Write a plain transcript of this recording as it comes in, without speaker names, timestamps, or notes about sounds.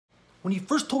When you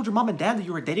first told your mom and dad that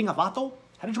you were dating a vato,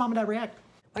 how did your mom and dad react?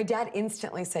 My dad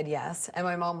instantly said yes, and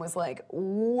my mom was like,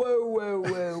 whoa, whoa,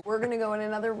 whoa. We're gonna go in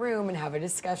another room and have a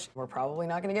discussion. We're probably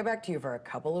not gonna get back to you for a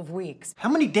couple of weeks. How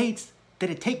many dates did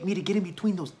it take me to get in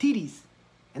between those titties?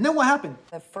 And then what happened?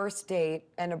 The first date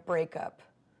and a breakup.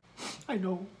 I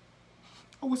know.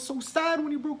 I was so sad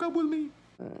when you broke up with me.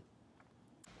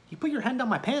 You put your hand down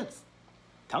my pants.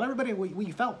 Tell everybody what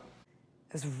you felt.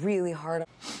 It was really hard.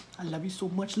 I love you so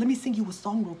much. Let me sing you a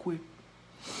song real quick.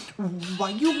 Why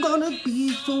you gonna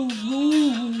be so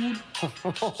rude?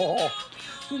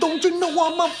 Don't you know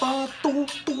I'm a vato?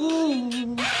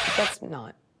 That's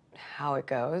not how it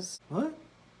goes. What?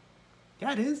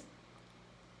 Yeah, it is.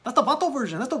 That's the vato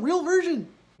version. That's the real version.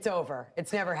 It's over.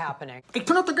 It's never happening. Hey,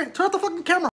 turn off the fucking camera.